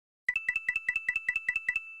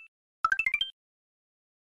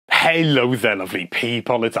Hello there lovely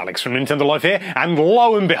people, it's Alex from Nintendo Life here, and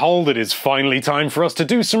lo and behold it is finally time for us to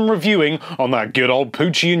do some reviewing on that good old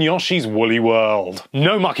Poochy and Yoshi's Woolly World.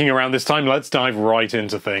 No mucking around this time, let's dive right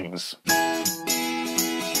into things.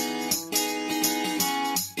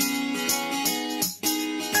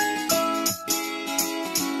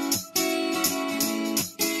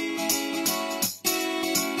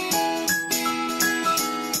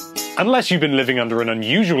 Unless you've been living under an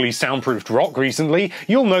unusually soundproofed rock recently,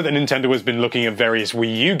 you'll know that Nintendo has been looking at various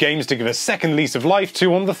Wii U games to give a second lease of life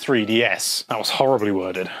to on the 3DS. That was horribly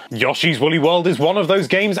worded. Yoshi's Woolly World is one of those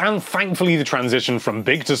games, and thankfully the transition from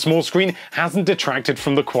big to small screen hasn't detracted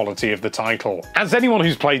from the quality of the title. As anyone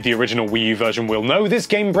who's played the original Wii U version will know, this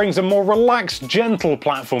game brings a more relaxed, gentle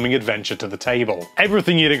platforming adventure to the table.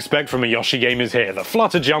 Everything you'd expect from a Yoshi game is here: the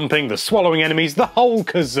flutter jumping, the swallowing enemies, the whole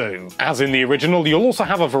kazoo. As in the original, you'll also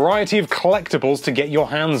have a variety of collectibles to get your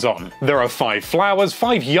hands on. There are 5 flowers,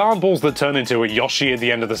 5 yarn balls that turn into a Yoshi at the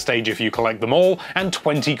end of the stage if you collect them all, and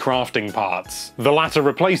 20 crafting parts. The latter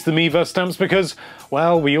replace the Miiverse stamps because,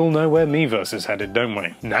 well, we all know where Miiverse is headed, don't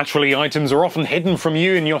we? Naturally, items are often hidden from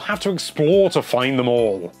you and you'll have to explore to find them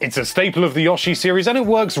all. It's a staple of the Yoshi series and it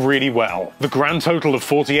works really well. The grand total of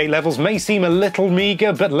 48 levels may seem a little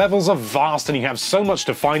meager, but levels are vast and you have so much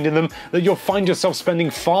to find in them that you'll find yourself spending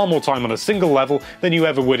far more time on a single level than you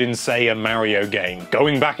ever would in, say, a Mario game.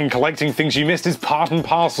 Going back and collecting things you missed is part and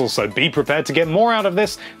parcel, so be prepared to get more out of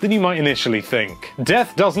this than you might initially think.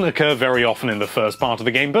 Death doesn't occur very often in the first part of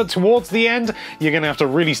the game, but towards the end, you're gonna have to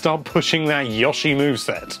really start pushing that Yoshi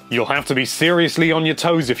moveset. You'll have to be seriously on your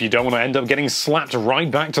toes if you don't want to end up getting slapped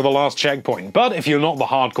right back to the last checkpoint, but if you're not the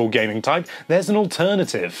hardcore gaming type, there's an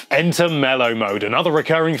alternative. Enter Mellow Mode, another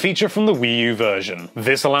recurring feature from the Wii U version.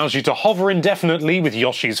 This allows you to hover indefinitely with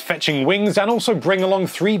Yoshi's fetching wings and also bring along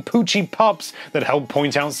 3 Poochy pups that help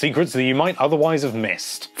point out secrets that you might otherwise have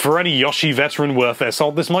missed. For any Yoshi veteran worth their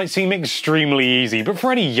salt, this might seem extremely easy, but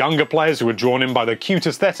for any younger players who are drawn in by the cute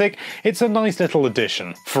aesthetic, it's a nice little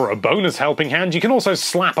addition. For a bonus helping hand, you can also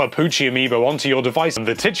slap a Poochy amiibo onto your device and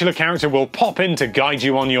the titular character will pop in to guide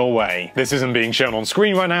you on your way. This isn't being shown on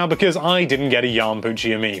screen right now because I didn't get a yarn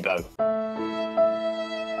Poochy amiibo.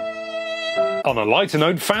 On a lighter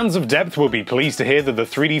note, fans of depth will be pleased to hear that the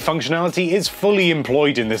 3D functionality is fully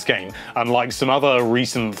employed in this game, unlike some other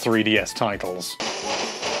recent 3DS titles.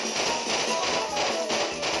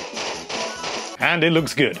 And it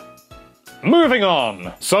looks good. Moving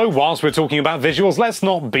on! So whilst we're talking about visuals, let's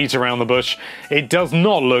not beat around the bush. It does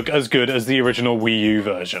not look as good as the original Wii U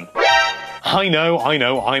version. I know,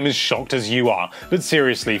 I'm as shocked as you are, but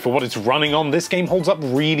seriously, for what it's running on, this game holds up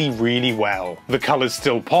really well. The colours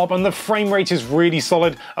still pop and the frame rate is really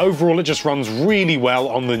solid. Overall, it just runs really well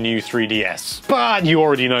on the new 3DS. But you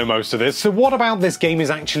already know most of this, so what about this game is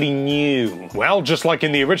actually new? Well, just like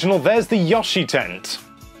in the original, there's the Yoshi tent.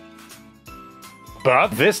 But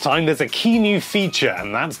this time there's a key new feature,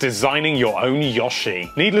 and that's designing your own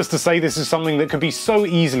Yoshi. Needless to say, this is something that could be so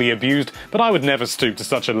easily abused, but I would never stoop to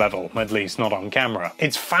such a level, at least not on camera.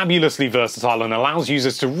 It's fabulously versatile and allows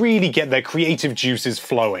users to really get their creative juices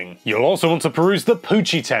flowing. You'll also want to peruse the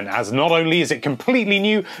Poochy tent, as not only is it completely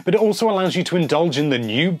new, but it also allows you to indulge in the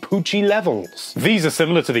new Poochy levels. These are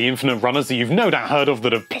similar to the infinite runners that you've no doubt heard of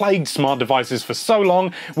that have plagued smart devices for so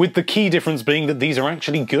long, with the key difference being that these are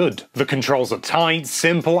actually good. The controls are tight,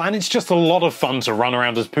 simple, and it's just a lot of fun to run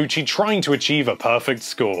around as Poochy trying to achieve a perfect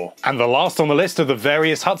score. And the last on the list of the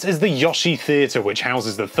various huts is the Yoshi Theatre, which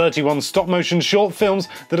houses the 31 stop-motion short films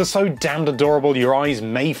that are so damned adorable your eyes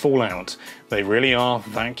may fall out. They really are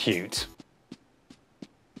that cute.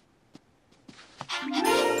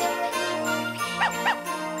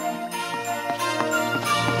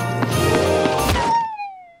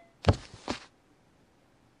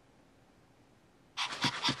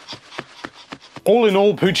 All in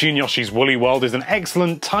all, Poochy and Yoshi's Woolly World is an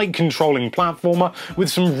excellent, tight controlling platformer with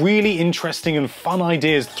some really interesting and fun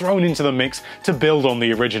ideas thrown into the mix to build on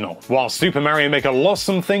the original. While Super Mario Maker lost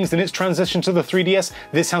some things in its transition to the 3DS,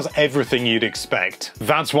 this has everything you'd expect.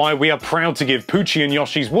 That's why we are proud to give Poochy and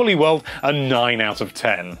Yoshi's Woolly World a 9 out of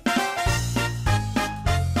 10.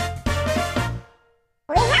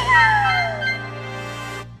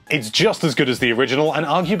 It's just as good as the original, and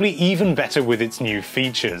arguably even better with its new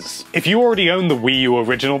features. If you already own the Wii U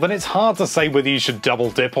original, then it's hard to say whether you should double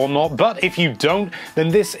dip or not, but if you don't, then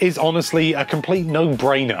this is honestly a complete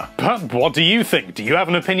no-brainer. But what do you think? Do you have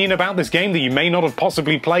an opinion about this game that you may not have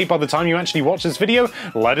possibly played by the time you actually watch this video?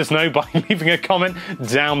 Let us know by leaving a comment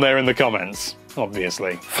down there in the comments.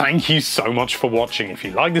 obviously. Thank you so much for watching. If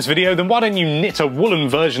you like this video, then why don't you knit a woolen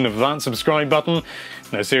version of that subscribe button?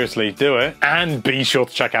 No, seriously, do it. And be sure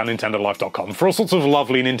to check out nintendolife.com for all sorts of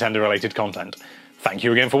lovely Nintendo-related content. Thank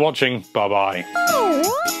you again for watching. Bye-bye.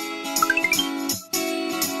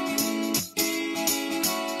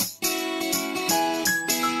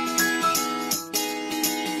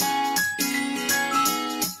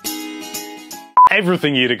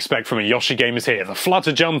 Everything you'd expect from a Yoshi game is here. The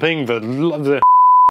flutter jumping, the